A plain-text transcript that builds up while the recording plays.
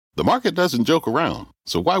The market doesn't joke around,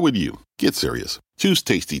 so why would you? Get serious. Choose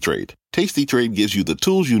Tasty Trade. Tasty Trade gives you the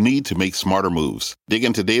tools you need to make smarter moves. Dig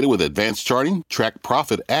into data with advanced charting, track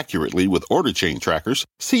profit accurately with order chain trackers,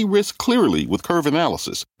 see risk clearly with curve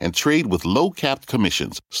analysis, and trade with low-capped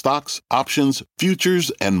commissions, stocks, options,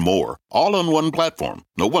 futures, and more. All on one platform.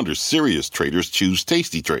 No wonder serious traders choose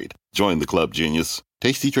Tasty Trade. Join the club, genius.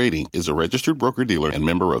 Tasty Trading is a registered broker-dealer and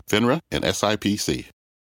member of FINRA and SIPC.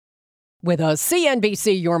 With a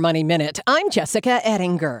CNBC Your Money Minute, I'm Jessica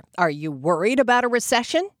Ettinger. Are you worried about a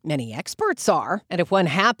recession? Many experts are. And if one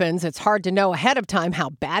happens, it's hard to know ahead of time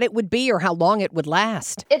how bad it would be or how long it would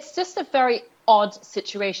last. It's just a very odd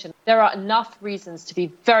situation. There are enough reasons to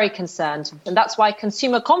be very concerned. And that's why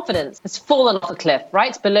consumer confidence has fallen off a cliff,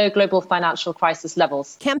 right below global financial crisis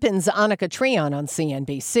levels. Kempen's Annika Treon on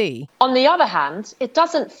CNBC. On the other hand, it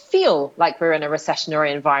doesn't feel like we're in a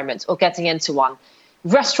recessionary environment or getting into one.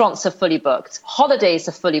 Restaurants are fully booked. Holidays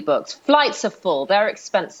are fully booked. Flights are full. They're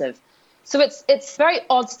expensive. So it's a very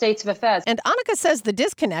odd state of affairs. And Annika says the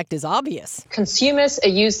disconnect is obvious. Consumers are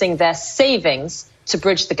using their savings to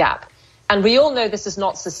bridge the gap. And we all know this is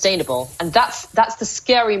not sustainable. And that's the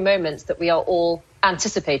scary moment that we are all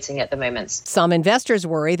anticipating at the moment. Some investors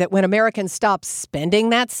worry that when Americans stop spending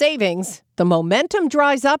that savings, the momentum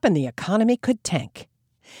dries up and the economy could tank.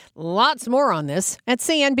 Lots more on this at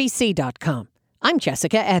CNBC.com. I'm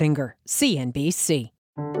Jessica Ettinger, CNBC.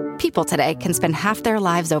 People today can spend half their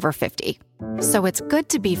lives over 50. So it's good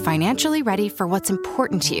to be financially ready for what's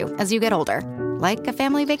important to you as you get older, like a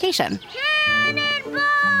family vacation. Cannonball!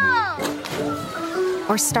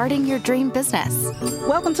 Or starting your dream business.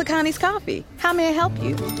 Welcome to Connie's Coffee. How may I help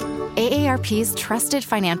you? AARP's trusted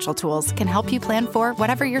financial tools can help you plan for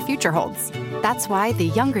whatever your future holds. That's why the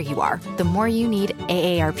younger you are, the more you need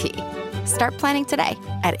AARP. Start planning today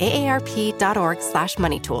at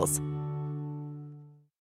aarp.org/moneytools.